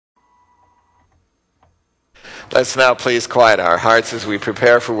Let's now please quiet our hearts as we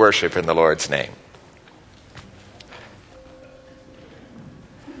prepare for worship in the Lord's name.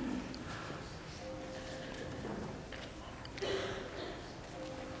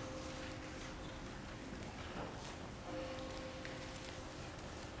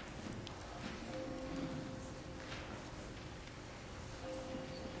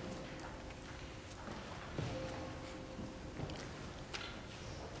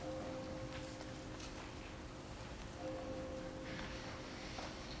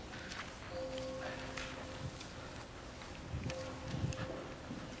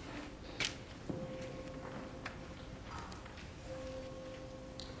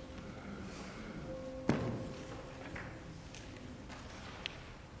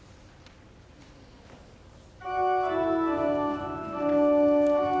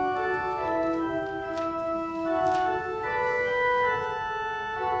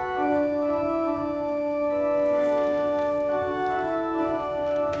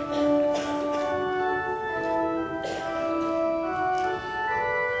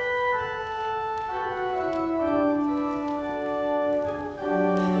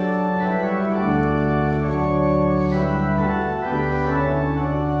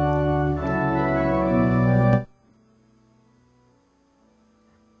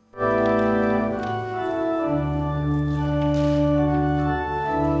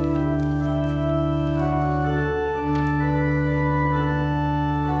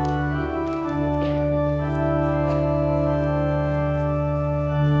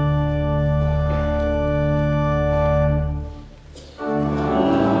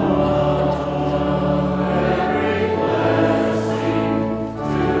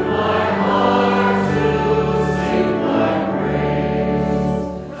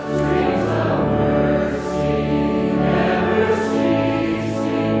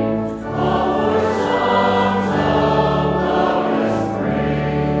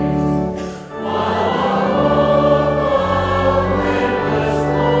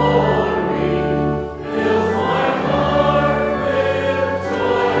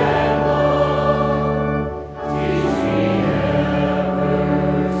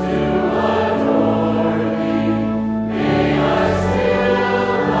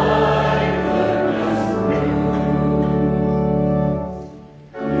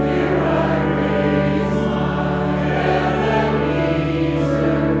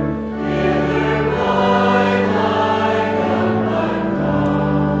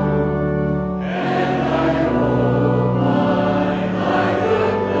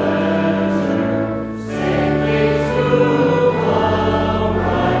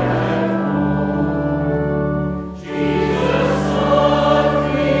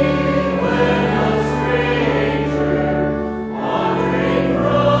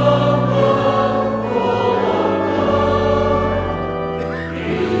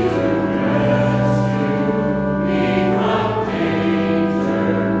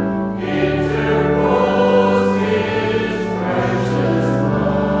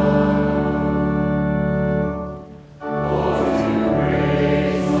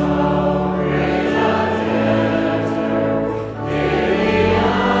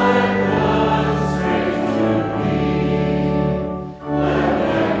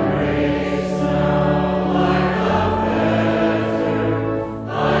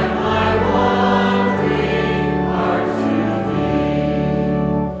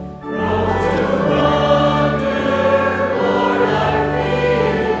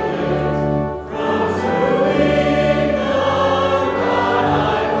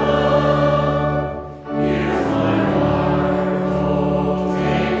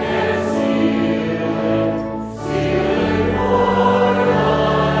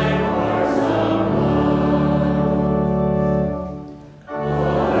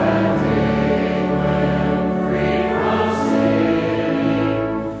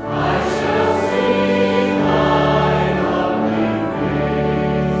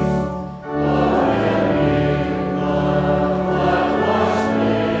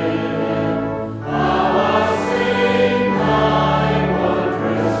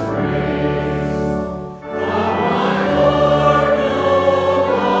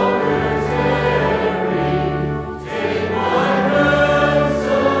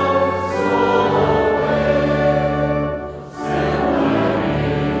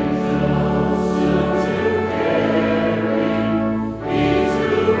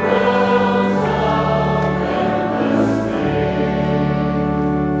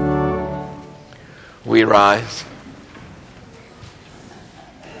 we rise.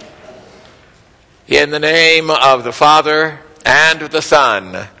 In the name of the Father, and of the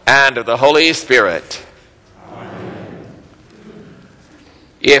Son, and of the Holy Spirit. Amen.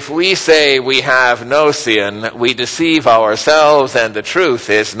 If we say we have no sin, we deceive ourselves, and the truth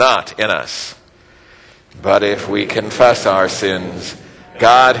is not in us. But if we confess our sins,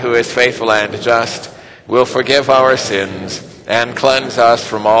 God, who is faithful and just, will forgive our sins and cleanse us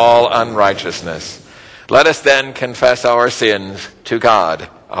from all unrighteousness. Let us then confess our sins to God,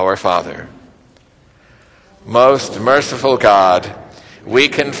 our Father. Most merciful God, we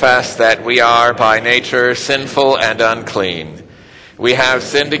confess that we are by nature sinful and unclean. We have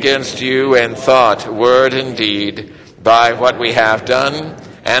sinned against you in thought, word, and deed, by what we have done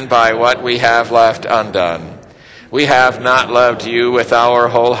and by what we have left undone. We have not loved you with our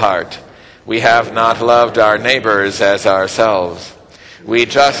whole heart. We have not loved our neighbors as ourselves. We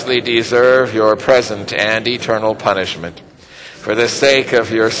justly deserve your present and eternal punishment. For the sake of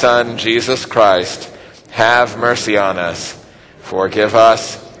your Son, Jesus Christ, have mercy on us. Forgive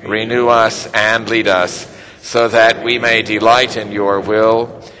us, renew us, and lead us, so that we may delight in your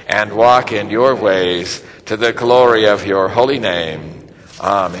will and walk in your ways to the glory of your holy name.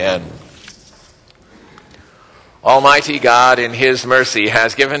 Amen. Almighty God, in his mercy,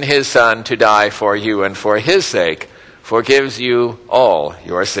 has given his Son to die for you, and for his sake forgives you all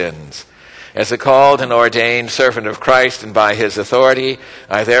your sins. As a called and ordained servant of Christ, and by his authority,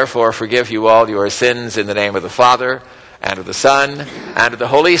 I therefore forgive you all your sins in the name of the Father, and of the Son, and of the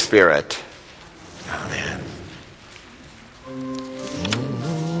Holy Spirit. Amen.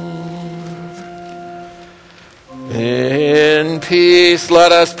 In peace,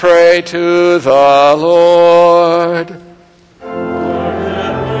 let us pray to the Lord.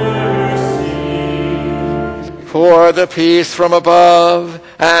 For the peace from above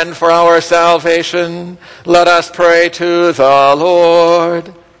and for our salvation, let us pray to the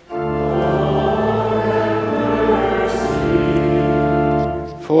Lord.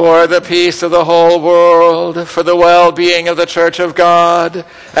 For the peace of the whole world, for the well-being of the Church of God,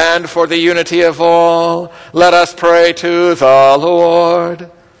 and for the unity of all, let us pray to the Lord.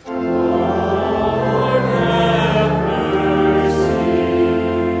 Lord, have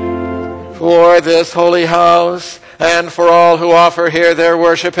mercy. For this holy house, and for all who offer here their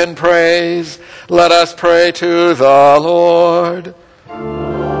worship and praise, let us pray to the Lord.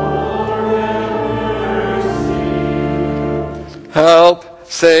 Lord, have mercy. Help,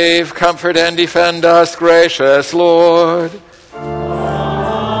 save, comfort, and defend us, gracious Lord.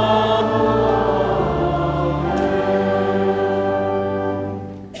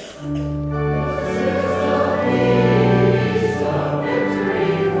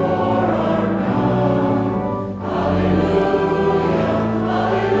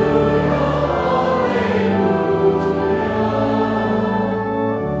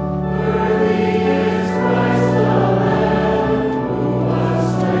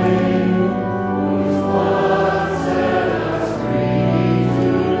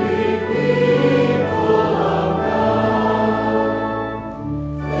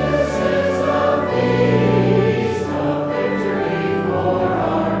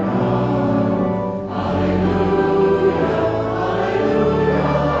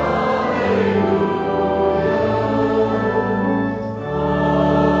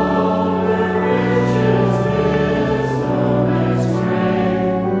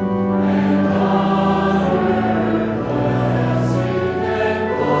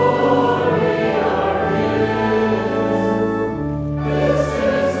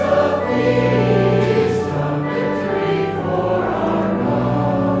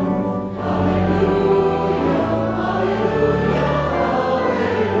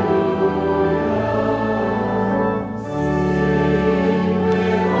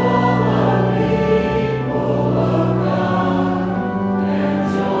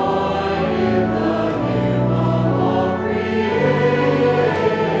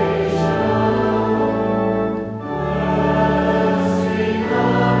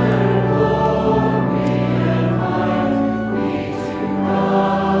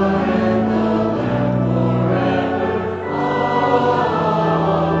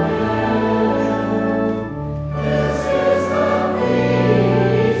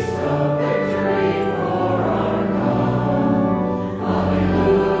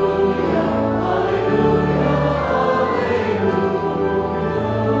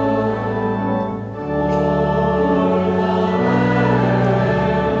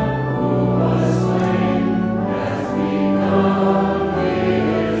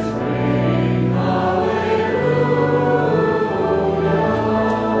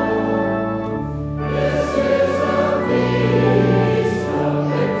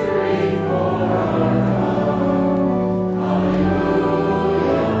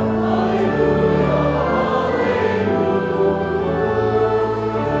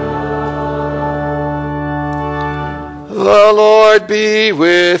 Lord be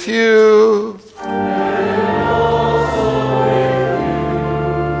with you.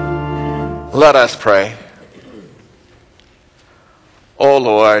 Let us pray. O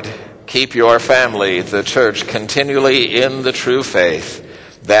Lord, keep your family, the church, continually in the true faith,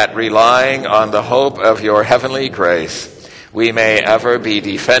 that relying on the hope of your heavenly grace, we may ever be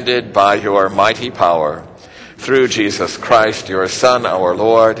defended by your mighty power. Through Jesus Christ, your Son, our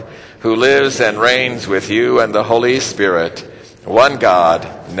Lord, who lives and reigns with you and the Holy Spirit, one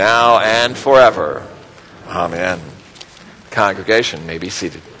God, now and forever. Amen. Congregation may be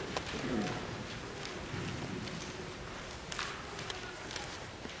seated.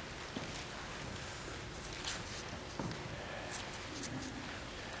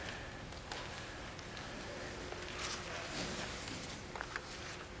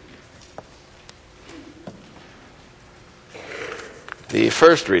 The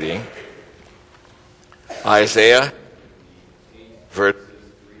first reading, Isaiah, verse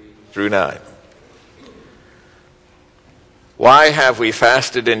 3-9. Why have we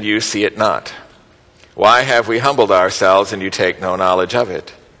fasted and you see it not? Why have we humbled ourselves and you take no knowledge of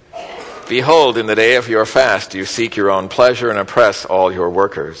it? Behold, in the day of your fast you seek your own pleasure and oppress all your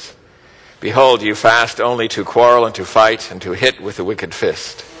workers. Behold, you fast only to quarrel and to fight and to hit with a wicked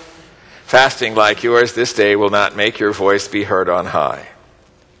fist. Fasting like yours this day will not make your voice be heard on high.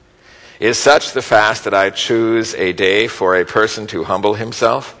 Is such the fast that I choose a day for a person to humble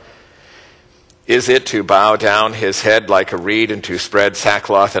himself? Is it to bow down his head like a reed and to spread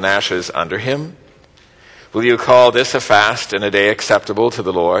sackcloth and ashes under him? Will you call this a fast and a day acceptable to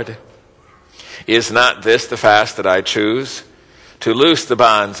the Lord? Is not this the fast that I choose? To loose the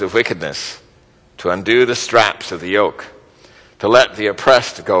bonds of wickedness, to undo the straps of the yoke, to let the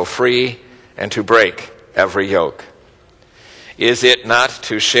oppressed go free, and to break every yoke. Is it not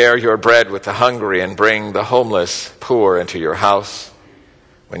to share your bread with the hungry and bring the homeless poor into your house?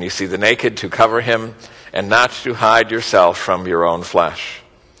 When you see the naked, to cover him, and not to hide yourself from your own flesh.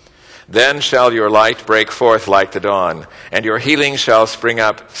 Then shall your light break forth like the dawn, and your healing shall spring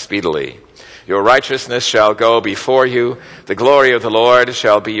up speedily. Your righteousness shall go before you, the glory of the Lord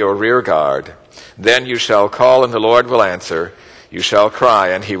shall be your rear guard. Then you shall call, and the Lord will answer. You shall cry,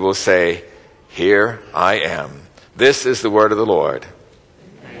 and he will say, Here I am. This is the word of the Lord.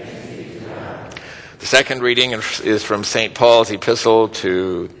 The second reading is from St. Paul's epistle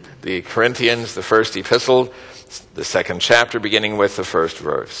to the Corinthians, the first epistle, the second chapter, beginning with the first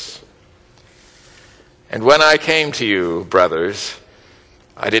verse. And when I came to you, brothers,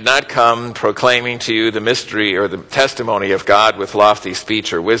 I did not come proclaiming to you the mystery or the testimony of God with lofty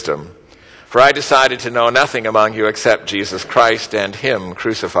speech or wisdom. For I decided to know nothing among you except Jesus Christ and him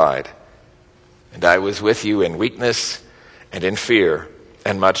crucified. And I was with you in weakness and in fear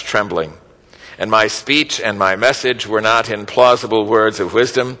and much trembling. And my speech and my message were not in plausible words of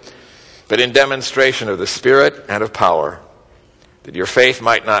wisdom, but in demonstration of the Spirit and of power, that your faith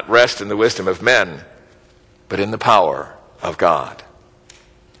might not rest in the wisdom of men, but in the power of God.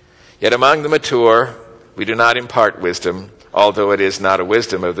 Yet among the mature we do not impart wisdom, although it is not a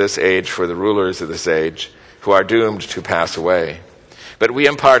wisdom of this age for the rulers of this age, who are doomed to pass away. But we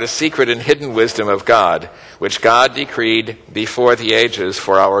impart a secret and hidden wisdom of God, which God decreed before the ages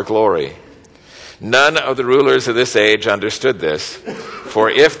for our glory. None of the rulers of this age understood this, for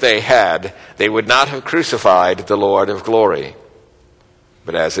if they had, they would not have crucified the Lord of glory.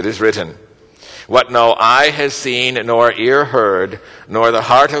 But as it is written, What no eye has seen, nor ear heard, nor the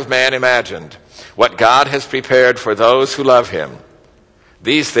heart of man imagined, what God has prepared for those who love him,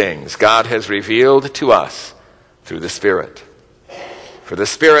 these things God has revealed to us through the Spirit. For the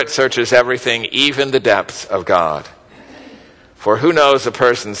Spirit searches everything, even the depths of God. For who knows a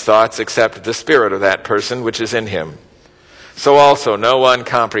person's thoughts except the spirit of that person which is in him? So also no one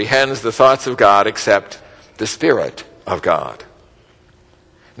comprehends the thoughts of God except the Spirit of God.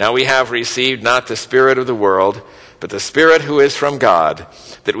 Now we have received not the spirit of the world, but the Spirit who is from God,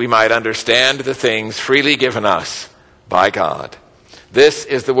 that we might understand the things freely given us by God. This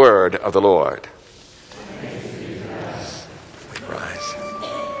is the word of the Lord. Rise.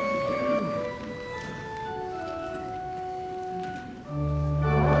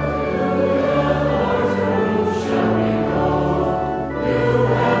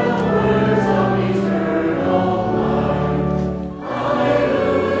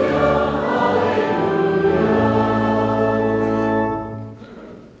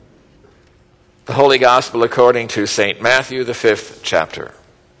 The Holy Gospel according to St. Matthew, the 5th chapter.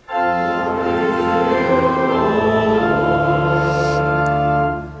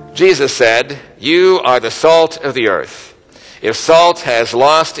 Jesus said, "You are the salt of the earth. If salt has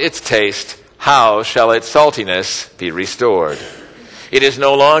lost its taste, how shall its saltiness be restored? It is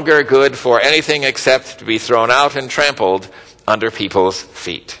no longer good for anything except to be thrown out and trampled under people's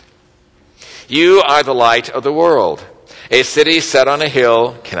feet. You are the light of the world. A city set on a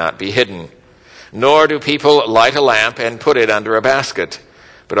hill cannot be hidden. Nor do people light a lamp and put it under a basket,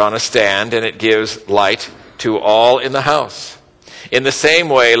 but on a stand, and it gives light to all in the house. In the same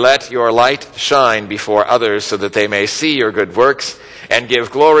way, let your light shine before others so that they may see your good works and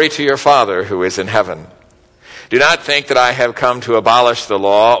give glory to your Father who is in heaven. Do not think that I have come to abolish the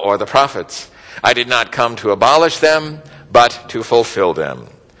law or the prophets. I did not come to abolish them, but to fulfill them.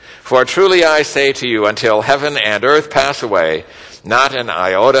 For truly I say to you, until heaven and earth pass away, not an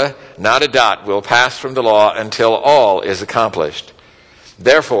iota, not a dot will pass from the law until all is accomplished.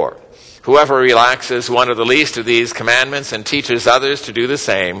 Therefore, whoever relaxes one of the least of these commandments and teaches others to do the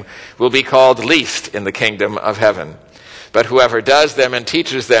same will be called least in the kingdom of heaven. But whoever does them and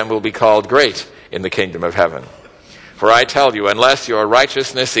teaches them will be called great in the kingdom of heaven. For I tell you, unless your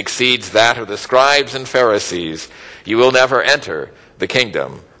righteousness exceeds that of the scribes and Pharisees, you will never enter the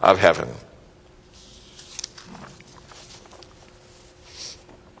kingdom of heaven.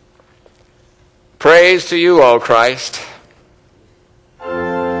 Praise to you, O Christ.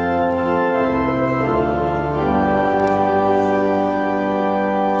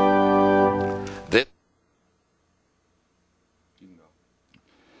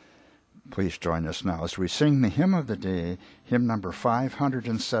 Please join us now as we sing the hymn of the day, hymn number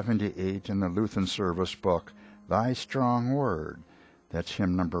 578 in the Lutheran Service Book, Thy Strong Word. That's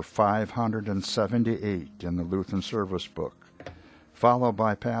hymn number 578 in the Lutheran Service Book. Followed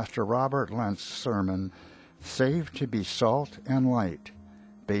by Pastor Robert Lentz's sermon, Saved to be Salt and Light,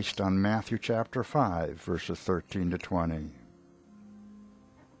 based on Matthew chapter 5, verses 13 to 20.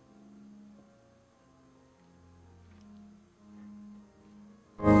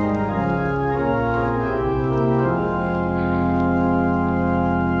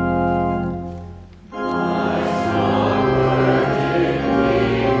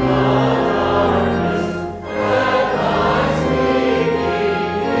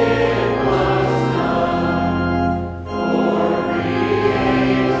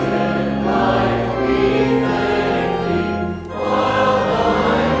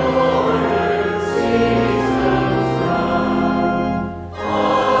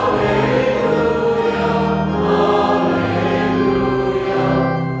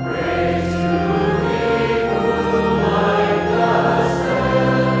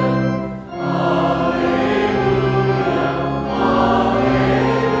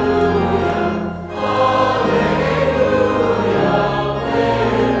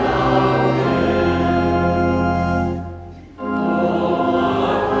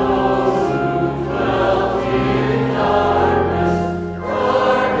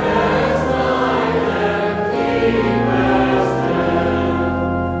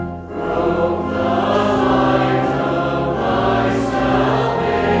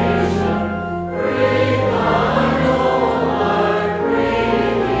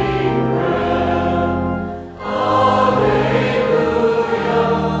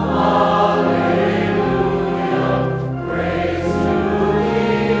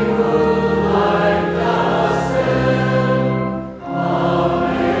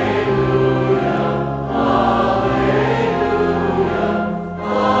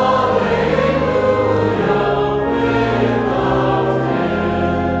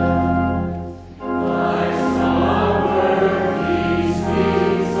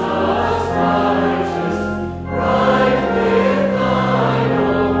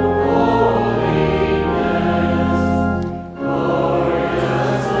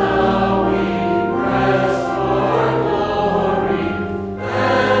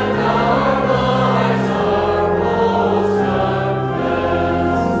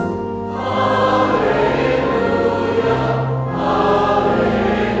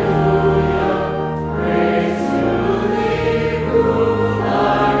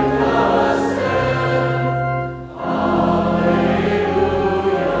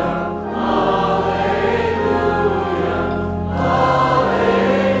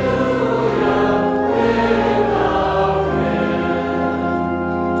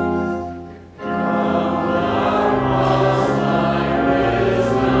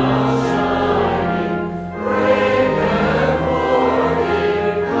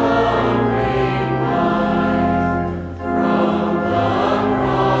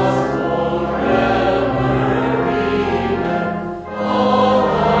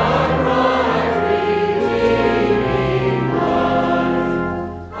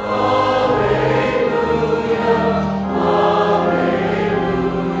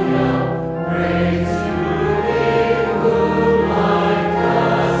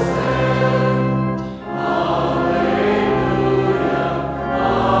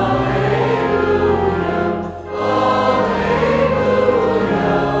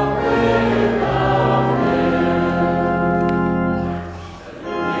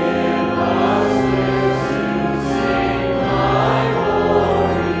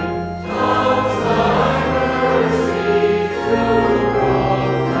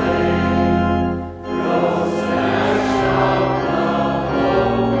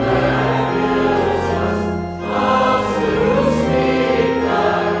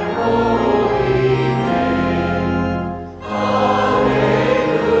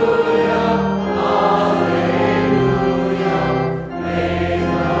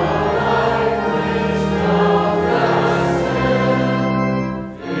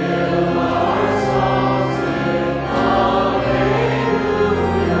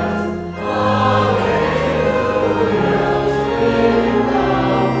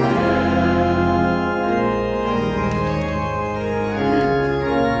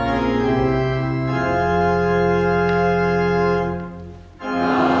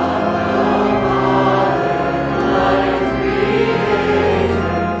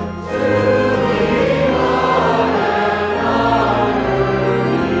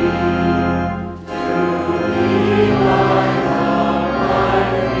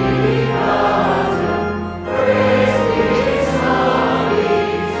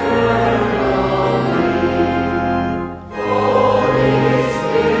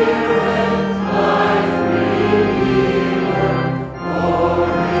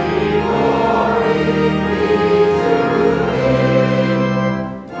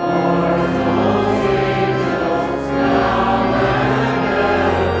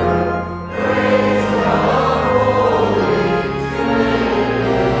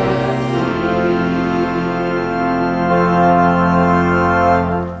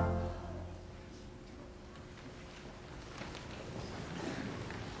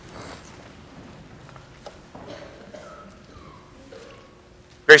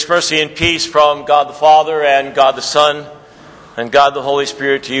 Grace, mercy, and peace from God the Father and God the Son and God the Holy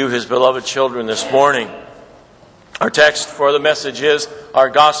Spirit to you, his beloved children, this morning. Our text for the message is our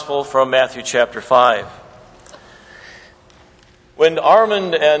gospel from Matthew chapter 5. When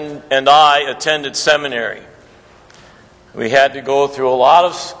Armand and I attended seminary, we had to go through a lot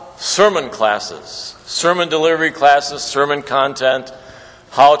of sermon classes, sermon delivery classes, sermon content,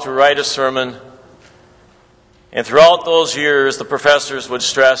 how to write a sermon. And throughout those years, the professors would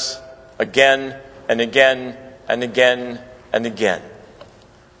stress again and again and again and again.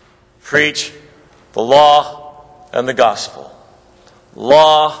 Preach the law and the gospel.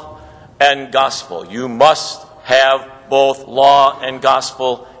 Law and gospel. You must have both law and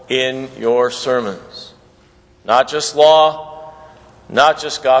gospel in your sermons. Not just law, not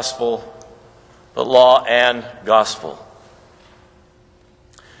just gospel, but law and gospel.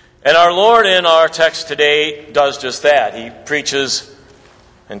 And our Lord in our text today does just that. He preaches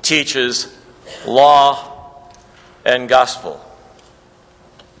and teaches law and gospel.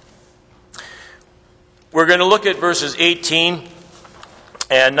 We're going to look at verses 18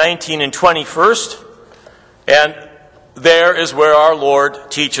 and 19 and 20 first. And there is where our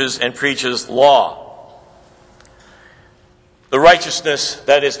Lord teaches and preaches law. The righteousness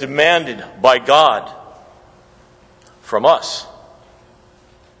that is demanded by God from us.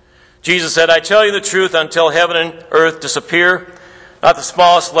 Jesus said, I tell you the truth, until heaven and earth disappear, not the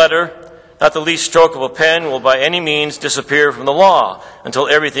smallest letter, not the least stroke of a pen will by any means disappear from the law until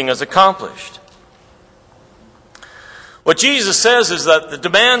everything is accomplished. What Jesus says is that the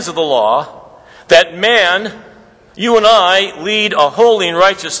demands of the law, that man, you and I, lead a holy and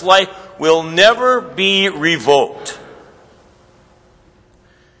righteous life, will never be revoked.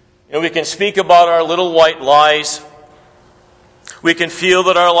 And we can speak about our little white lies. We can feel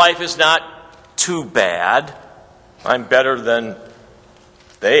that our life is not too bad. I'm better than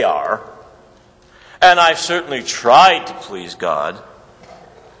they are. And I've certainly tried to please God.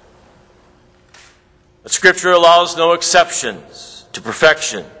 But Scripture allows no exceptions to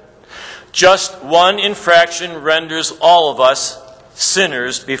perfection. Just one infraction renders all of us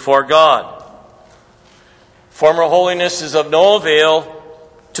sinners before God. Former holiness is of no avail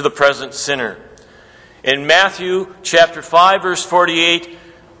to the present sinner. In Matthew chapter 5, verse 48,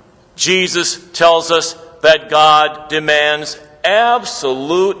 Jesus tells us that God demands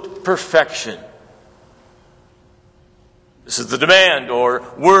absolute perfection. This is the demand or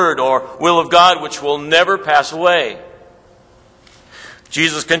word or will of God which will never pass away.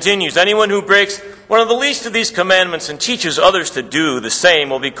 Jesus continues, anyone who breaks one of the least of these commandments and teaches others to do the same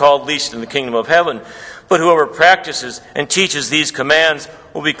will be called least in the kingdom of heaven. But whoever practices and teaches these commands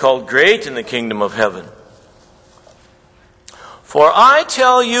will be called great in the kingdom of heaven. For I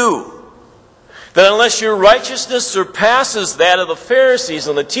tell you that unless your righteousness surpasses that of the Pharisees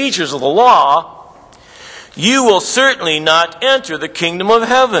and the teachers of the law, you will certainly not enter the kingdom of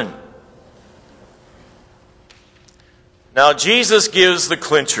heaven. Now Jesus gives the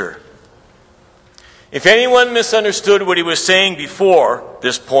clincher. If anyone misunderstood what he was saying before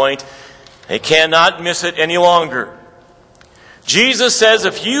this point, they cannot miss it any longer. Jesus says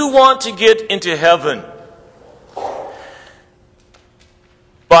if you want to get into heaven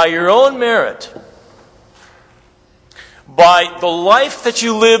by your own merit, by the life that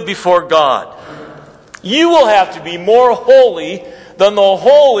you live before God, you will have to be more holy than the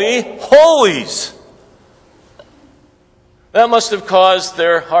holy holies. That must have caused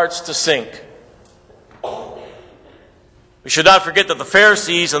their hearts to sink. We should not forget that the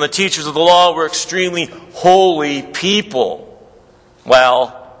Pharisees and the teachers of the law were extremely holy people.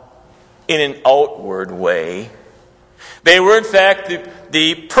 Well, in an outward way. They were, in fact,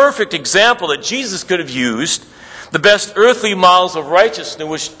 the perfect example that Jesus could have used, the best earthly models of righteousness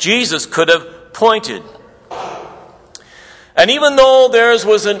which Jesus could have pointed. And even though theirs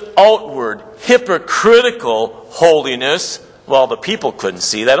was an outward, hypocritical holiness, well, the people couldn't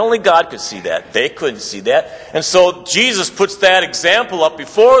see that. Only God could see that. They couldn't see that. And so Jesus puts that example up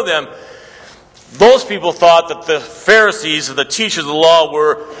before them. Those people thought that the Pharisees and the teachers of the law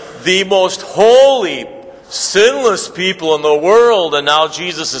were the most holy, sinless people in the world. And now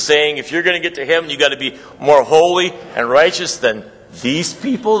Jesus is saying, if you're going to get to heaven, you've got to be more holy and righteous than these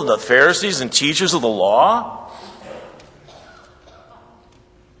people, the Pharisees and teachers of the law.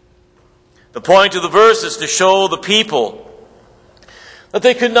 The point of the verse is to show the people that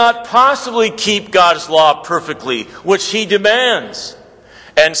they could not possibly keep God's law perfectly, which He demands,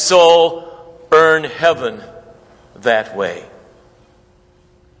 and so earn heaven that way.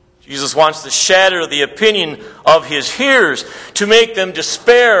 Jesus wants to shatter the opinion of His hearers to make them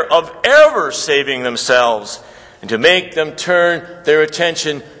despair of ever saving themselves and to make them turn their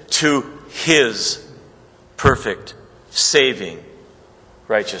attention to His perfect, saving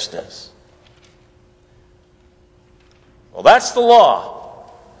righteousness. Well, that's the law.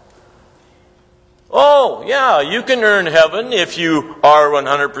 Oh, yeah, you can earn heaven if you are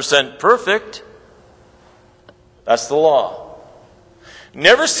 100% perfect. That's the law.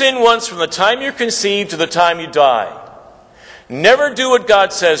 Never sin once from the time you're conceived to the time you die. Never do what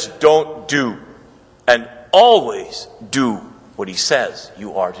God says don't do. And always do what He says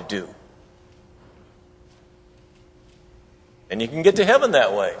you are to do. And you can get to heaven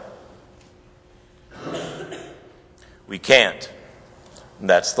that way. We can't. And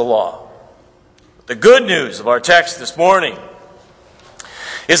that's the law. The good news of our text this morning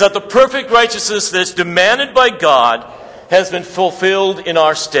is that the perfect righteousness that's demanded by God has been fulfilled in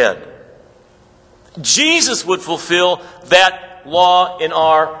our stead. Jesus would fulfill that law in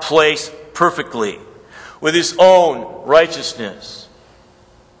our place perfectly with His own righteousness.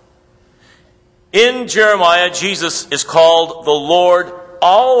 In Jeremiah, Jesus is called the Lord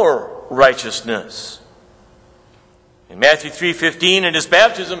our righteousness. In Matthew 3:15, in His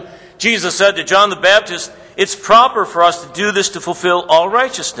baptism, Jesus said to John the Baptist, it's proper for us to do this to fulfill all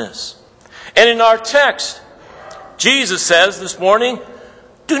righteousness. And in our text, Jesus says this morning,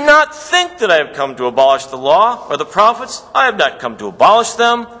 do not think that I have come to abolish the law or the prophets. I have not come to abolish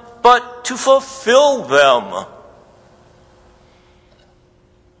them, but to fulfill them.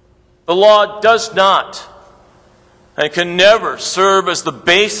 The law does not and can never serve as the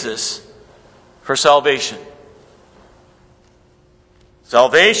basis for salvation.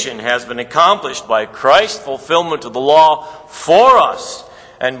 Salvation has been accomplished by Christ's fulfillment of the law for us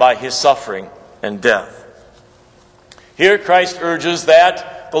and by His suffering and death. Here Christ urges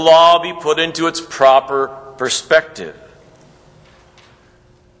that the law be put into its proper perspective.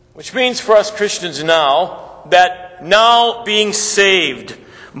 Which means for us Christians now, that now being saved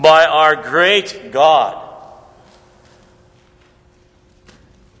by our great God,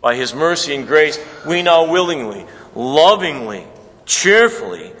 by His mercy and grace, we now willingly, lovingly,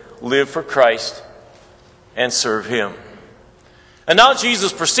 cheerfully live for Christ and serve Him. And now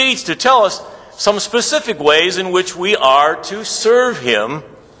Jesus proceeds to tell us some specific ways in which we are to serve Him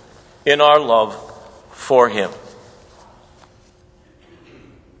in our love for Him.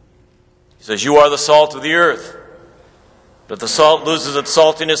 He says, you are the salt of the earth. But if the salt loses its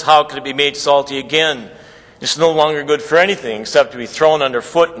saltiness, how can it be made salty again? It's no longer good for anything except to be thrown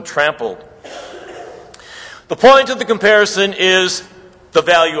underfoot and trampled. The point of the comparison is the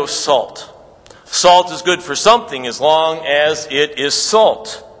value of salt. Salt is good for something as long as it is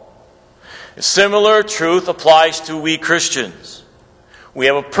salt. A similar truth applies to we Christians. We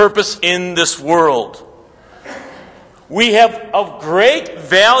have a purpose in this world. We have of great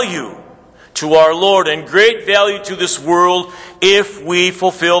value to our Lord and great value to this world if we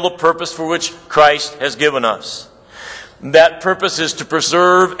fulfill the purpose for which Christ has given us. That purpose is to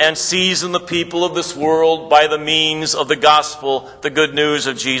preserve and season the people of this world by the means of the gospel, the good news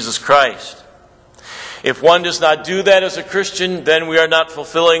of Jesus Christ. If one does not do that as a Christian, then we are not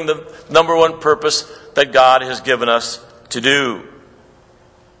fulfilling the number one purpose that God has given us to do.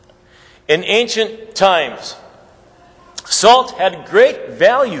 In ancient times, salt had great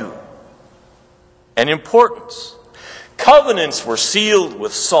value and importance. Covenants were sealed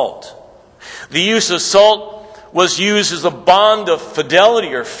with salt. The use of salt was used as a bond of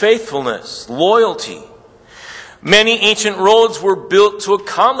fidelity or faithfulness, loyalty. Many ancient roads were built to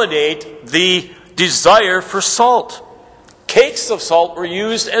accommodate the desire for salt. Cakes of salt were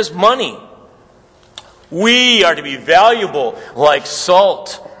used as money. We are to be valuable like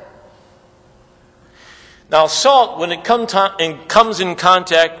salt. Now, salt, when it comes in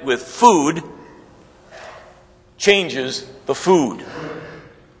contact with food, changes the food.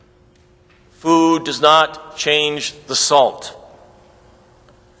 Food does not change the salt.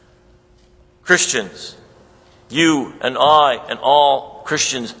 Christians, you and I and all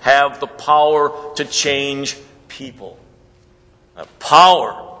Christians have the power to change people. That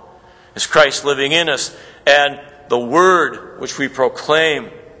power is Christ living in us and the word which we proclaim.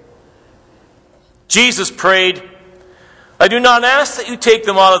 Jesus prayed, I do not ask that you take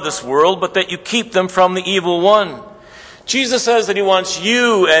them out of this world, but that you keep them from the evil one. Jesus says that He wants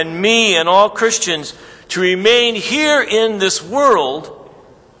you and me and all Christians to remain here in this world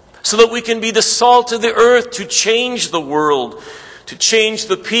so that we can be the salt of the earth to change the world, to change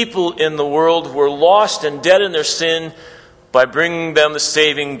the people in the world who are lost and dead in their sin by bringing them the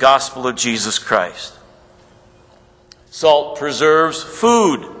saving gospel of Jesus Christ. Salt preserves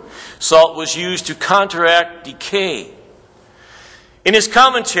food. Salt was used to counteract decay. In his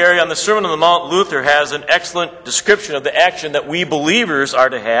commentary on the Sermon on the Mount, Luther has an excellent description of the action that we believers are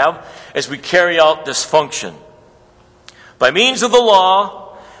to have as we carry out this function. By means of the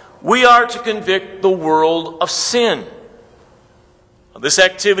law, we are to convict the world of sin. This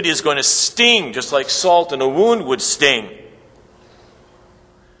activity is going to sting, just like salt in a wound would sting.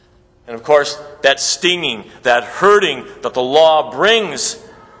 And of course, that stinging, that hurting that the law brings,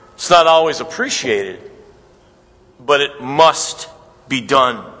 it's not always appreciated, but it must be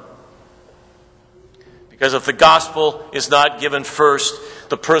done. Because if the gospel is not given first,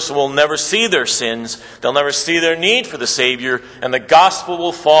 the person will never see their sins, they'll never see their need for the Savior, and the gospel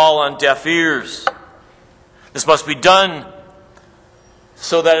will fall on deaf ears. This must be done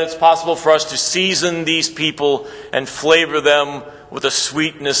so that it's possible for us to season these people and flavor them with the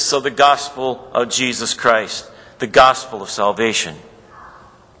sweetness of the gospel of Jesus Christ, the gospel of salvation.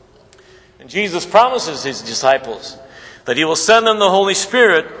 And Jesus promises his disciples that he will send them the Holy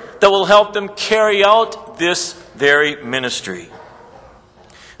Spirit that will help them carry out this very ministry.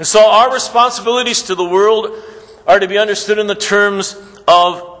 And so our responsibilities to the world are to be understood in the terms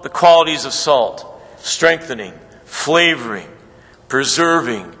of the qualities of salt: strengthening, flavoring,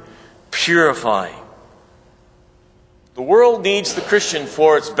 preserving, purifying. The world needs the Christian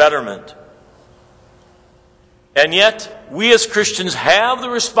for its betterment. And yet, we as Christians have the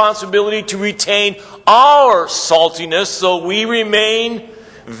responsibility to retain our saltiness so we remain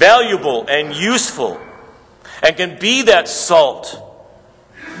valuable and useful and can be that salt.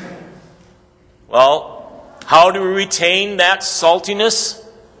 Well, how do we retain that saltiness?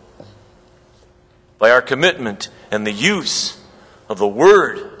 By our commitment and the use of the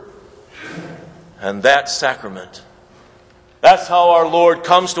Word and that sacrament. That's how our Lord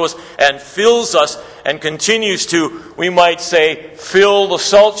comes to us and fills us and continues to, we might say, fill the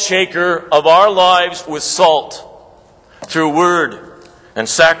salt shaker of our lives with salt through Word and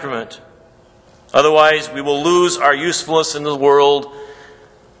sacrament. Otherwise, we will lose our usefulness in the world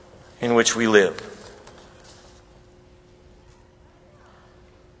in which we live.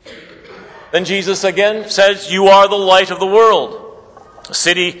 Then Jesus again says, "You are the light of the world. A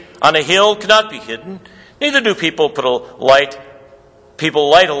city on a hill cannot be hidden. Neither do people light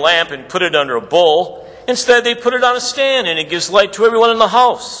a lamp and put it under a bowl. Instead, they put it on a stand, and it gives light to everyone in the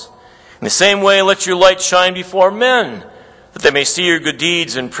house. In the same way, let your light shine before men, that they may see your good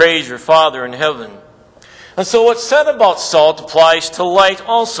deeds and praise your Father in heaven." And so what's said about salt applies to light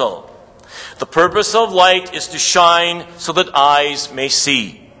also. The purpose of light is to shine so that eyes may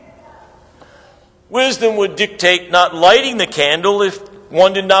see. Wisdom would dictate not lighting the candle if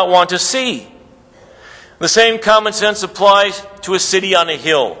one did not want to see. The same common sense applies to a city on a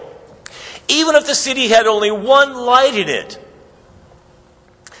hill. Even if the city had only one light in it,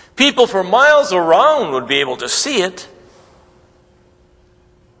 people for miles around would be able to see it.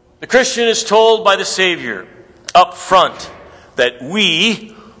 The Christian is told by the Savior up front that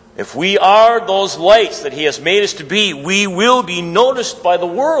if we are those lights that he has made us to be, we will be noticed by the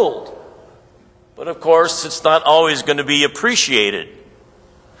world. But of course, it's not always going to be appreciated.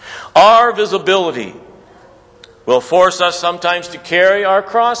 Our visibility will force us sometimes to carry our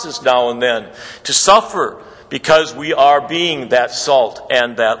crosses now and then, to suffer because we are being that salt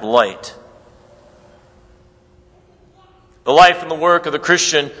and that light. The life and the work of the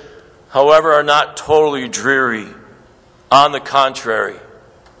Christian, however, are not totally dreary. On the contrary,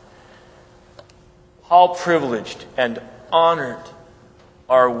 how privileged and honored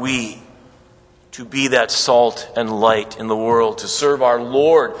are we to be that salt and light in the world, to serve our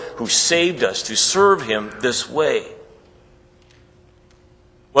Lord who saved us, to serve him this way.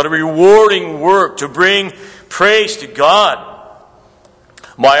 What a rewarding work to bring praise to God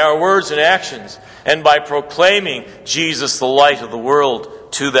by our words and actions and by proclaiming Jesus, the light of the world,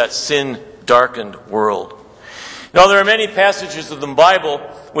 to that sin-darkened world. Now, there are many passages of the Bible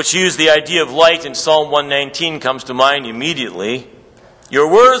which use the idea of light, and Psalm 119 comes to mind immediately. Your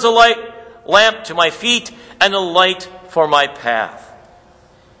word is a lamp to my feet and a light for my path.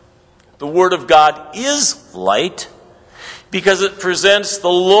 The Word of God is light because it presents the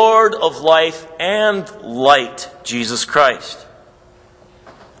Lord of life and light, Jesus Christ.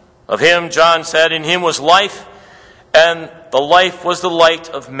 Of him, John said, in him was life, and the life was the light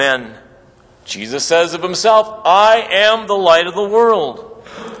of men. Jesus says of himself, I am the light of the world.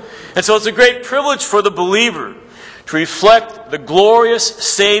 And so it's a great privilege for the believer to reflect the glorious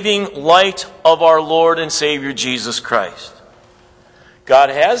saving light of our Lord and Savior Jesus Christ. God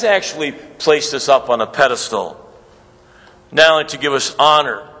has actually placed us up on a pedestal, not only to give us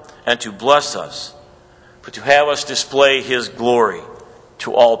honor and to bless us, but to have us display his glory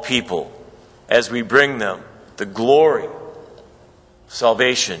to all people as we bring them the glory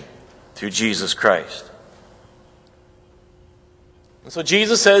salvation through Jesus Christ. And so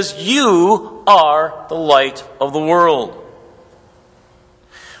Jesus says, you are the light of the world.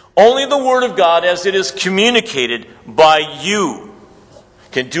 Only the Word of God, as it is communicated by you,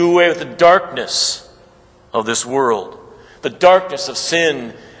 can do away with the darkness of this world, the darkness of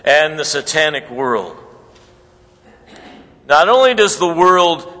sin and the satanic world. Not only does the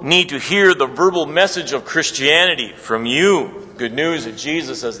world need to hear the verbal message of Christianity from you, good news of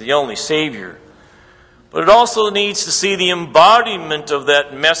Jesus as the only Savior, but it also needs to see the embodiment of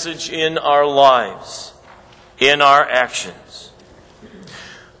that message in our lives, in our actions.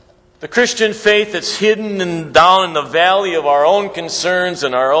 The Christian faith that's hidden down in the valley of our own concerns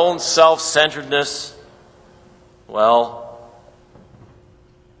and our own self-centeredness, well,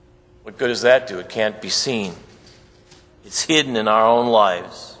 what good does that do? It can't be seen. It's hidden in our own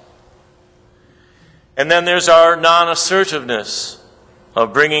lives. And then there's our non-assertiveness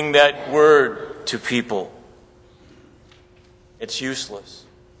of bringing that word to people. It's useless.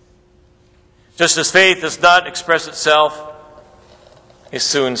 Just as faith does not express itself, is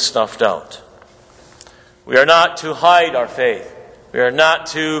soon snuffed out. We are not to hide our faith. We are not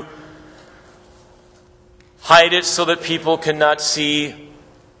to hide it so that people cannot see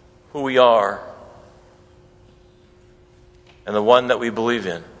who we are and the one that we believe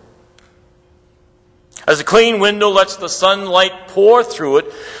in. As a clean window lets the sunlight pour through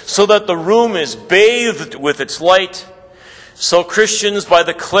it so that the room is bathed with its light, so Christians, by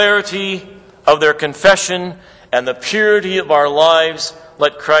the clarity of their confession and the purity of our lives,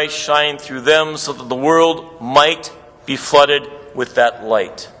 let Christ shine through them so that the world might be flooded with that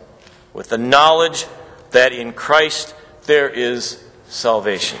light, with the knowledge that in Christ there is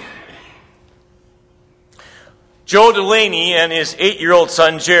salvation. Joe Delaney and his 8-year-old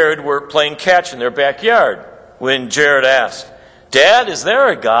son Jared were playing catch in their backyard when Jared asked, "Dad, is there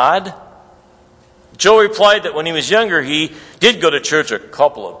a God?" Joe replied that when he was younger he did go to church a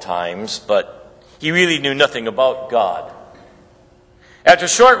couple of times, but he really knew nothing about God. After a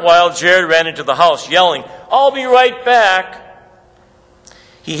short while, Jared ran into the house yelling, "I'll be right back."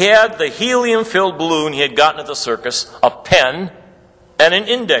 He had the helium-filled balloon he had gotten at the circus, a pen, and an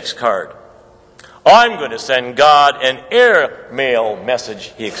index card. "I'm going to send God an airmail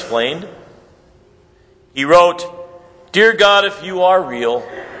message," he explained. He wrote, "Dear God, if you are real,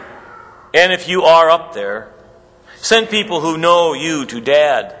 and if you are up there, send people who know you to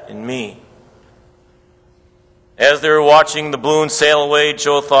Dad and me." As they were watching the balloon sail away,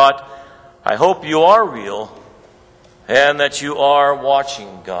 Joe thought, "I hope you are real and that you are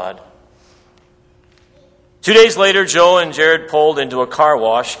watching, God." 2 days later, Joe and Jared pulled into a car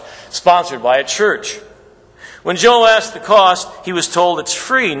wash sponsored by a church. When Joe asked the cost, he was told it's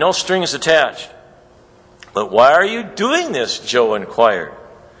free, no strings attached. "But why are you doing this?" Joe inquired.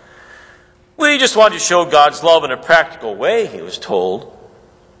 "We just want to show God's love in a practical way," he was told.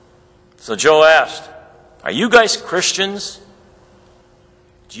 So Joe asked, "Are you guys Christians?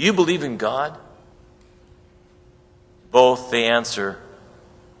 Do you believe in God?" Both the answer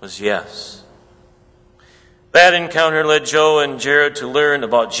was yes. That encounter led Joe and Jared to learn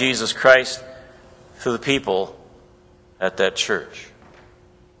about Jesus Christ through the people at that church.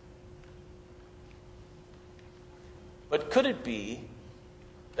 But could it be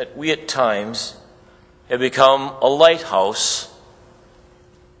that we at times have become a lighthouse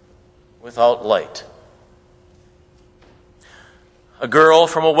without light? A girl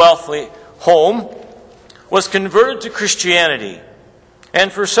from a wealthy home was converted to Christianity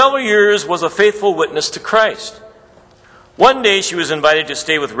and for several years was a faithful witness to Christ. One day she was invited to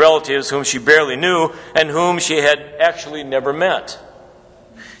stay with relatives whom she barely knew and whom she had actually never met.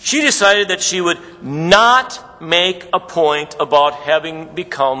 She decided that she would not make a point about having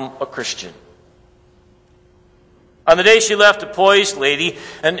become a Christian. On the day she left, a poised lady,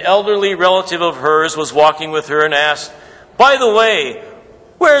 an elderly relative of hers, was walking with her and asked, "By the way,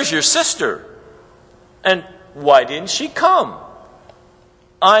 where's your sister? And why didn't she come?"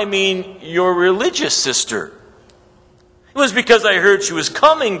 "I mean, your religious sister." "It was because I heard she was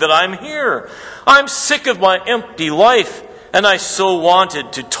coming that I'm here. I'm sick of my empty life, and I so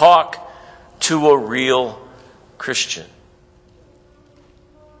wanted to talk to a real Christian."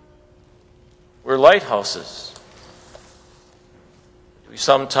 We're lighthouses. We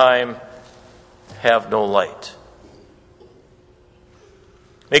sometimes have no light.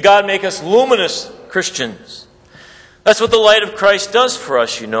 May God make us luminous Christians. That's what the light of Christ does for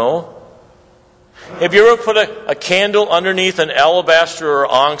us, you know. Have you ever put a candle underneath an alabaster or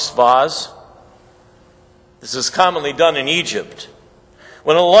onyx vase? This is commonly done in Egypt.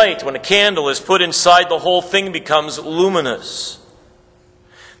 When a candle is put inside, the whole thing becomes luminous.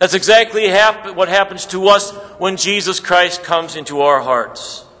 That's exactly what happens to us when Jesus Christ comes into our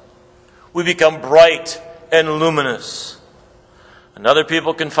hearts. We become bright and luminous. And other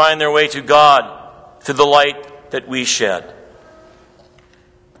people can find their way to God through the light that we shed.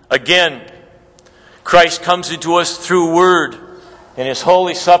 Again, Christ comes into us through Word and His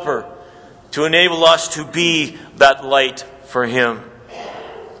Holy Supper to enable us to be that light for Him.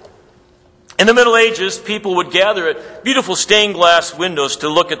 In the Middle Ages, people would gather at beautiful stained glass windows to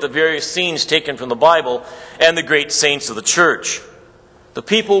look at the various scenes taken from the Bible and the great saints of the church. The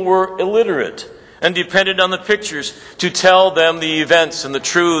people were illiterate and depended on the pictures to tell them the events and the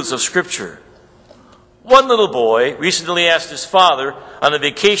truths of Scripture. One little boy recently asked his father on a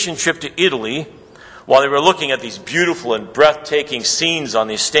vacation trip to Italy, while they were looking at these beautiful and breathtaking scenes on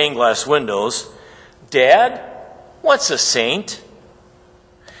these stained glass windows, "Dad, what's a saint?"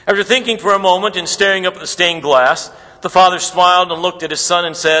 After thinking for a moment and staring up at the stained glass, the father smiled and looked at his son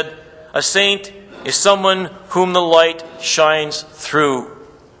and said, "A saint is someone whom the light shines through."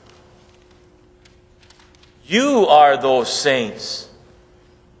 You are those saints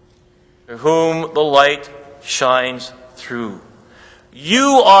to whom the light shines through.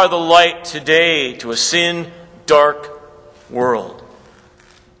 You are the light today to a sin-dark world.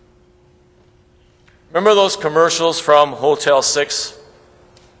 Remember those commercials from Hotel 6?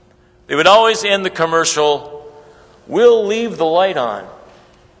 They would always end the commercial, "We'll leave the light on."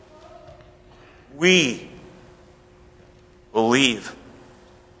 We will leave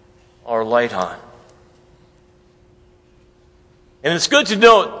our light on. And it's good to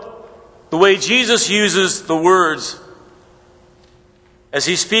note the way Jesus uses the words as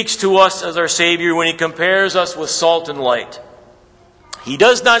He speaks to us as our Savior when He compares us with salt and light. He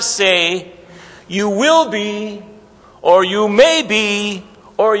does not say, "You will be," or "You may be,"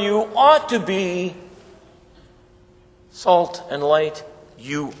 or "You ought to be." Salt and light,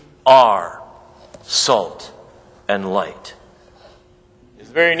 you are salt and light. It's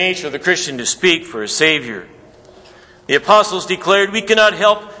the very nature of the Christian to speak for his Savior. The apostles declared we cannot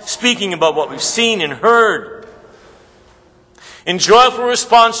help speaking about what we've seen and heard. In joyful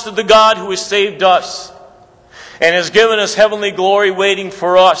response to the God who has saved us and has given us heavenly glory waiting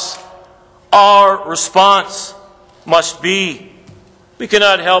for us, our response must be, we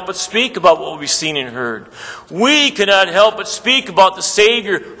cannot help but speak about what we've seen and heard. We cannot help but speak about the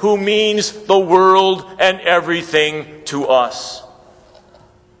Savior who means the world and everything to us.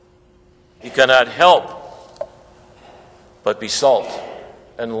 We cannot help but be salt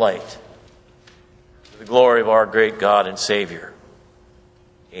and light to the glory of our great God and Savior.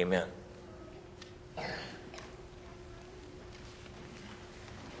 Amen.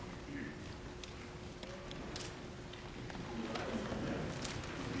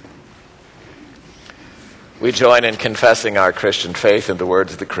 We join in confessing our Christian faith in the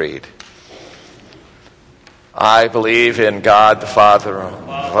words of the Creed. I believe in God the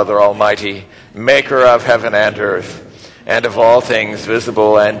Father Almighty, maker of heaven and earth, and of all things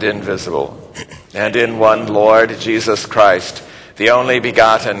visible and invisible, and in one Lord Jesus Christ, the only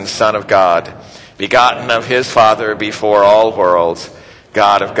begotten Son of God, begotten of His Father before all worlds,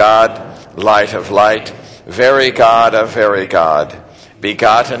 God of God, light of light, very God of very God,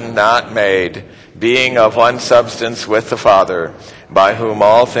 begotten, not made, being of one substance with the Father, by whom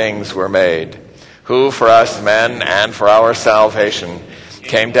all things were made, who for us men and for our salvation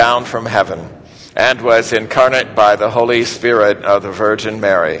came down from heaven, and was incarnate by the Holy Spirit of the Virgin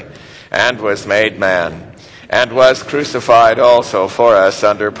Mary, and was made man, and was crucified also for us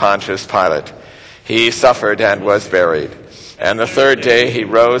under Pontius Pilate. He suffered and was buried, and the third day He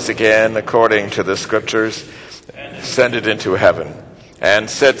rose again according to the Scriptures, ascended into heaven, and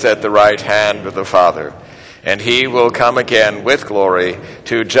sits at the right hand of the Father. And He will come again with glory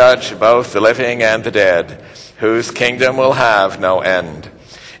to judge both the living and the dead, whose kingdom will have no end.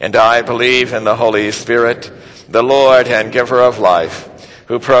 And I believe in the Holy Spirit, the Lord and giver of life,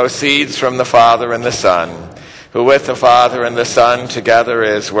 who proceeds from the Father and the Son, who with the Father and the Son together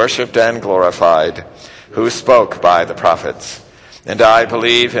is worshipped and glorified, who spoke by the prophets. And I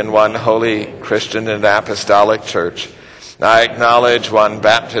believe in one holy Christian and apostolic church. I acknowledge one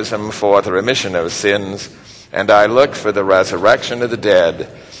baptism for the remission of sins, and I look for the resurrection of the dead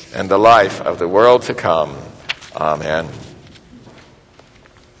and the life of the world to come. Amen.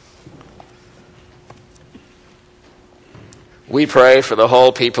 We pray for the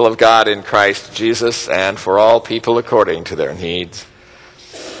whole people of God in Christ Jesus and for all people according to their needs.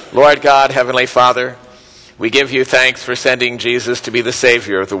 Lord God, Heavenly Father, we give You thanks for sending Jesus to be the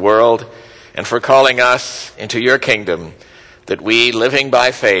Savior of the world and for calling us into Your kingdom, that we, living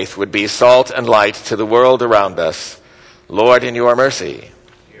by faith, would be salt and light to the world around us. Lord, in Your mercy,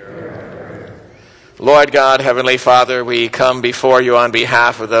 Lord God, Heavenly Father, we come before you on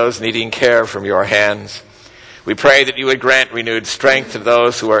behalf of those needing care from your hands. We pray that you would grant renewed strength to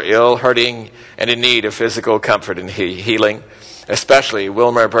those who are ill, hurting, and in need of physical comfort and healing, especially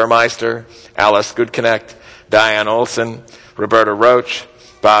Wilmer Burmeister, Alice Goodconnect, Diane Olson, Roberta Roach,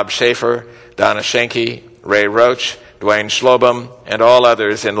 Bob Schaefer, Donna Schenke, Ray Roach, Dwayne Schlobum, and all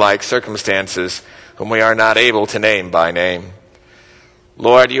others in like circumstances whom we are not able to name by name.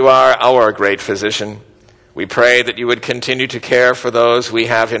 Lord, you are our great physician. We pray that you would continue to care for those we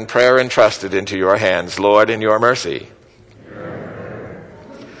have in prayer entrusted into your hands, Lord, in your mercy.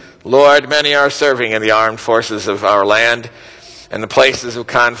 Lord, many are serving in the armed forces of our land, and the places of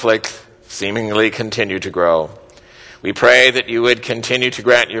conflict seemingly continue to grow. We pray that you would continue to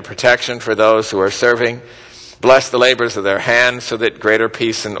grant your protection for those who are serving. Bless the labors of their hands so that greater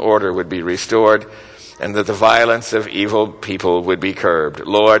peace and order would be restored, and that the violence of evil people would be curbed.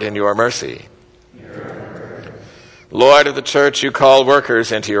 Lord, in your mercy. Lord of the church, you call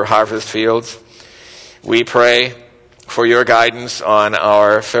workers into your harvest fields. We pray for your guidance on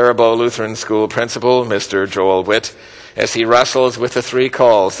our Faribault Lutheran School principal, Mr. Joel Witt, as he wrestles with the 3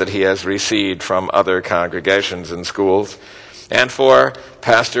 calls that he has received from other congregations and schools, and for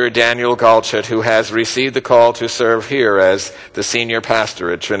Pastor Daniel Galchut, who has received the call to serve here as the senior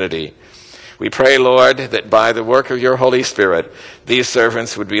pastor at Trinity. We pray, Lord, that by the work of your Holy Spirit, these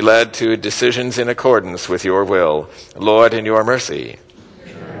servants would be led to decisions in accordance with your will. Lord, in your mercy.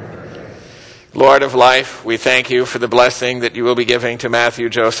 Lord of life, we thank you for the blessing that you will be giving to Matthew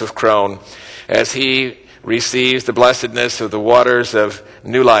Joseph Crone as he receives the blessedness of the waters of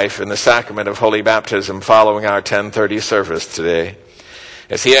new life in the sacrament of holy baptism following our 10:30 service today.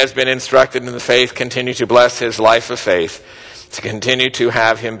 As he has been instructed in the faith, continue to bless his life of faith, to continue to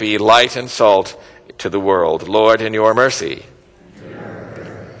have him be light and salt to the world. Lord, in your mercy.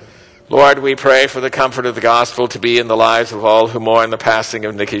 Lord, we pray for the comfort of the gospel to be in the lives of all who mourn the passing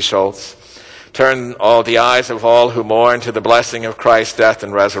of Nikki Schultz. Turn all the eyes of all who mourn to the blessing of Christ's death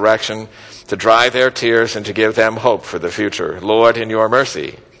and resurrection, to dry their tears and to give them hope for the future. Lord, in your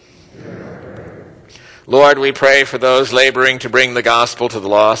mercy. Lord, we pray for those laboring to bring the gospel to the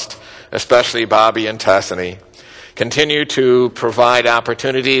lost, especially Bobby and Tassany. Continue to provide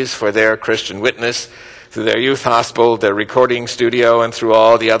opportunities for their Christian witness through their youth hospital, their recording studio, and through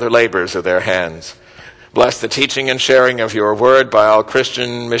all the other labors of their hands. Bless the teaching and sharing of your word by all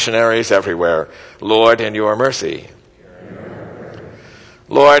Christian missionaries everywhere. Lord, in your mercy.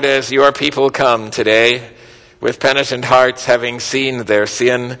 Lord, as your people come today with penitent hearts, having seen their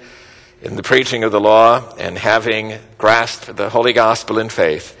sin in the preaching of the law and having grasped the holy gospel in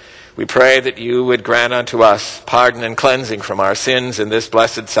faith, we pray that you would grant unto us pardon and cleansing from our sins in this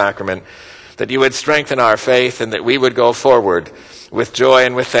blessed sacrament, that you would strengthen our faith, and that we would go forward with joy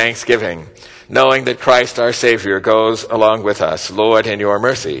and with thanksgiving, knowing that Christ our Savior goes along with us. Lord, in your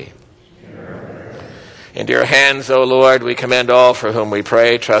mercy. Into your hands, O Lord, we commend all for whom we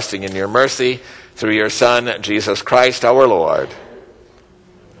pray, trusting in your mercy, through your Son, Jesus Christ our Lord.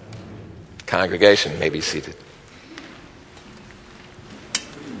 Congregation may be seated.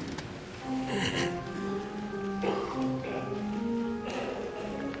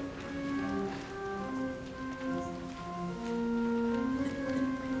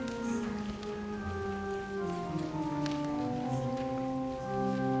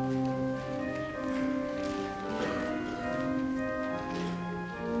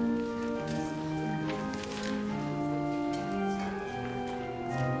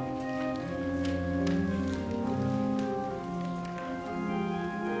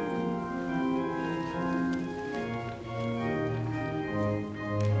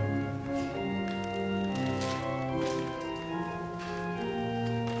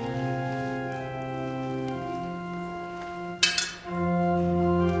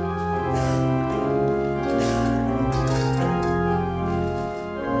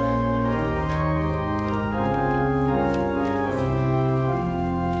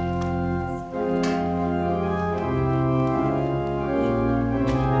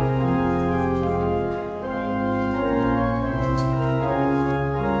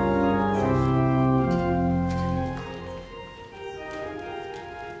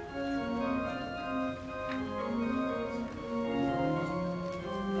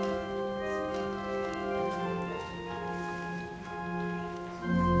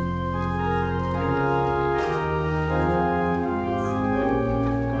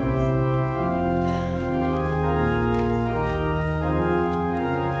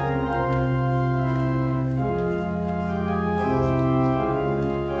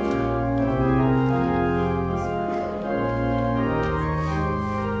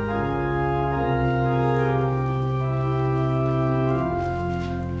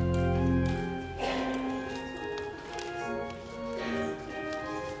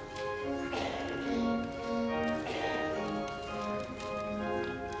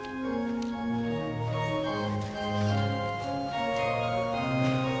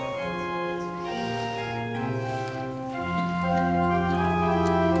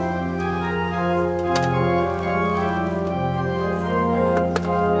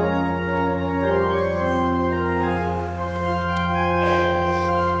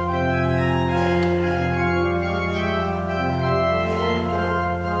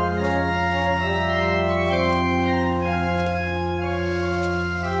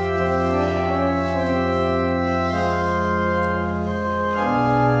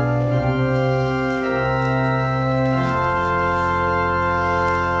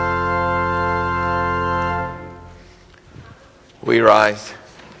 rise?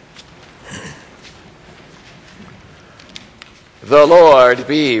 The Lord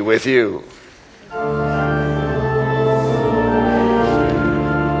be with you.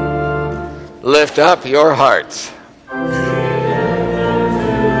 Lift up your hearts.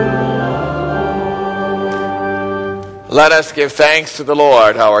 Let us give thanks to the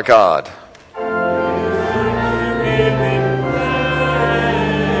Lord our God.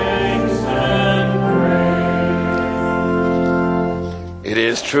 It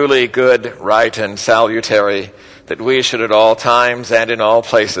is truly good, right, and salutary that we should at all times and in all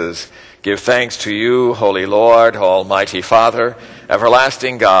places give thanks to you, Holy Lord, Almighty Father,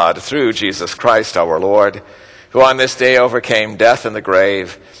 everlasting God, through Jesus Christ our Lord, who on this day overcame death and the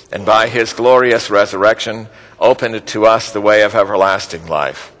grave, and by his glorious resurrection opened to us the way of everlasting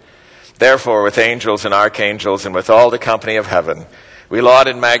life. Therefore, with angels and archangels and with all the company of heaven, we laud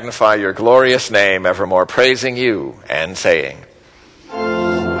and magnify your glorious name, evermore praising you and saying,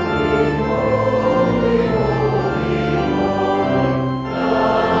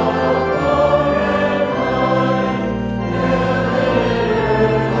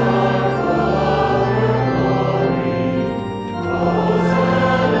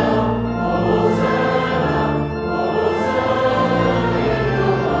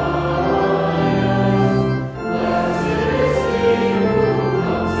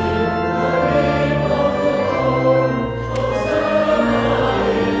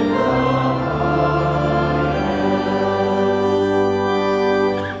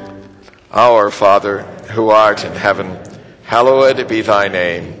 Our Father, who art in heaven, hallowed be thy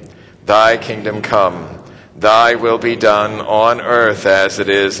name. Thy kingdom come, thy will be done on earth as it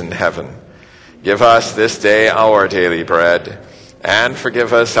is in heaven. Give us this day our daily bread, and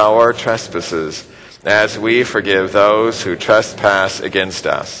forgive us our trespasses, as we forgive those who trespass against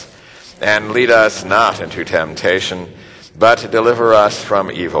us. And lead us not into temptation, but deliver us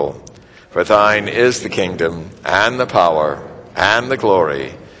from evil. For thine is the kingdom, and the power, and the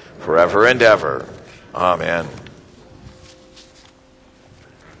glory, forever and ever. Amen.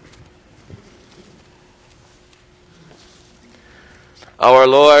 Our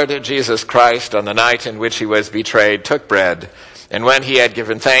Lord Jesus Christ, on the night in which he was betrayed, took bread, and when he had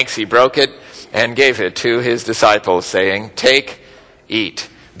given thanks, he broke it and gave it to his disciples, saying, "Take, eat.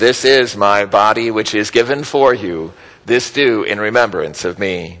 This is my body, which is given for you. This do in remembrance of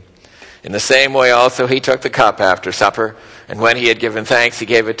me." In the same way also he took the cup after supper, and when he had given thanks, he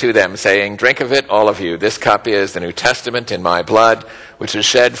gave it to them, saying, "Drink of it, all of you. This cup is the New Testament in my blood, which is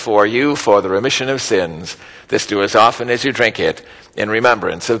shed for you for the remission of sins. This do as often as you drink it in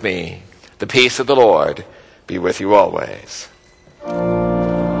remembrance of me." The peace of the Lord be with you always.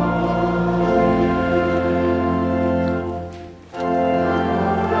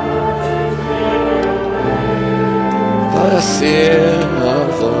 The sin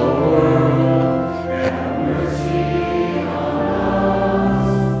of the world.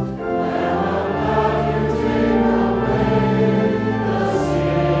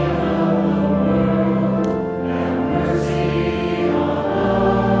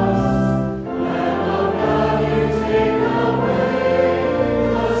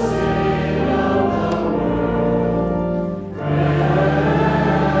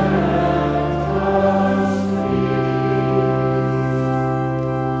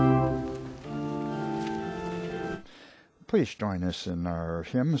 Please join us in our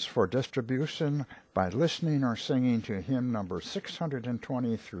hymns for distribution by listening or singing to hymn number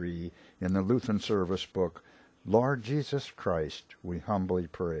 623 in the Lutheran service book, "Lord Jesus Christ, we humbly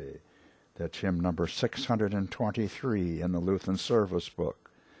pray." That's hymn number 623 in the Lutheran service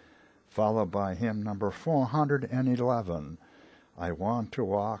book, followed by hymn number 411, "I Want to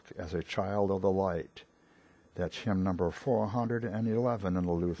Walk as a Child of the Light." That's hymn number 411 in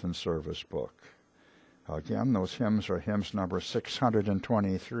the Lutheran service book. Again, those hymns are hymns number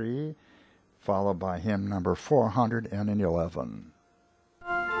 623, followed by hymn number 411.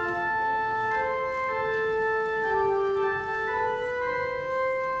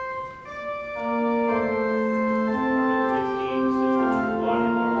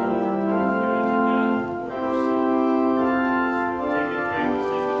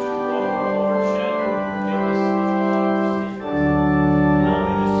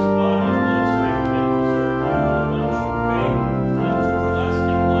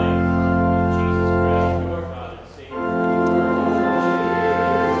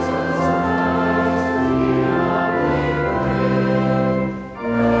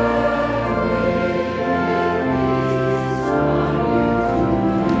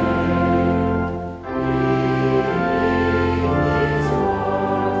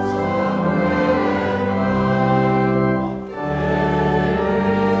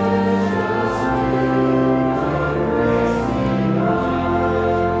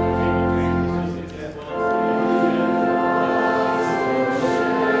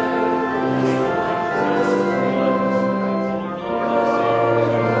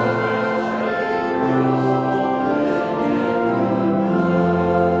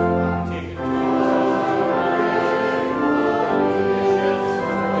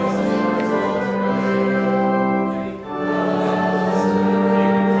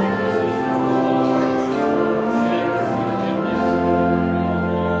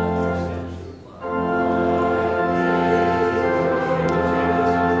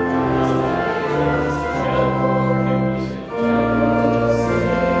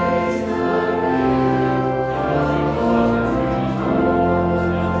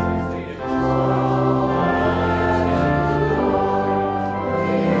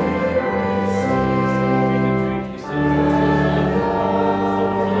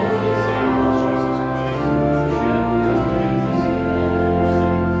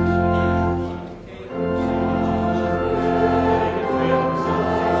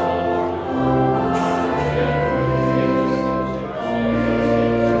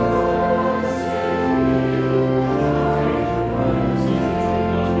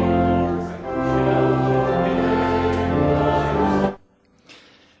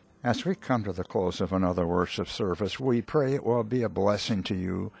 As we come to the close of another worship service, we pray it will be a blessing to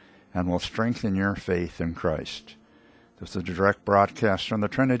you and will strengthen your faith in Christ. This is a direct broadcast from the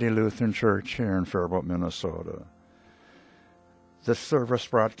Trinity Lutheran Church here in Faribault, Minnesota. This service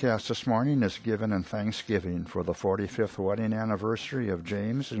broadcast this morning is given in thanksgiving for the 45th wedding anniversary of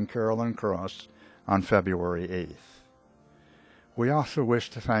James and Carolyn Cross on February 8th. We also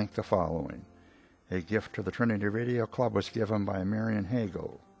wish to thank the following. A gift to the Trinity Radio Club was given by Marion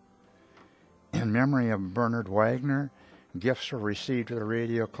Hagel. In memory of Bernard Wagner, gifts were received to the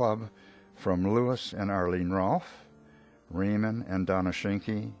Radio Club from Louis and Arlene Rolfe, Raymond and Donna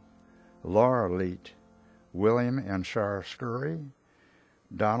Schinke, Laura Leet, William and Shar Scurry,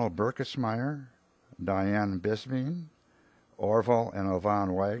 Donald Berkesmeyer, Diane Bisbeen, Orville and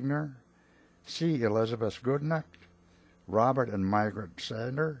Yvonne Wagner, C. Elizabeth Goodneck, Robert and Margaret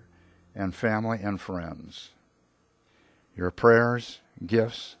Sadler, and family and friends. Your prayers,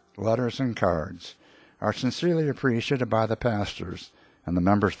 gifts, letters, and cards are sincerely appreciated by the pastors and the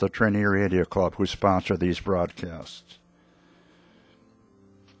members of the Trinity Radio Club who sponsor these broadcasts.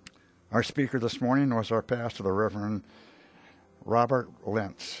 Our speaker this morning was our pastor, the Reverend Robert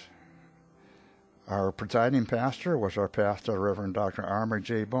Lentz. Our presiding pastor was our pastor, Reverend Dr. Armour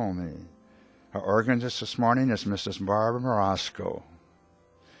J. Bomey. Our organist this morning is Mrs. Barbara Morosco.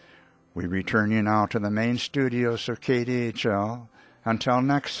 We return you now to the main studios of KDHL until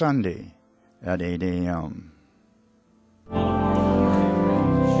next Sunday at 8 a.m.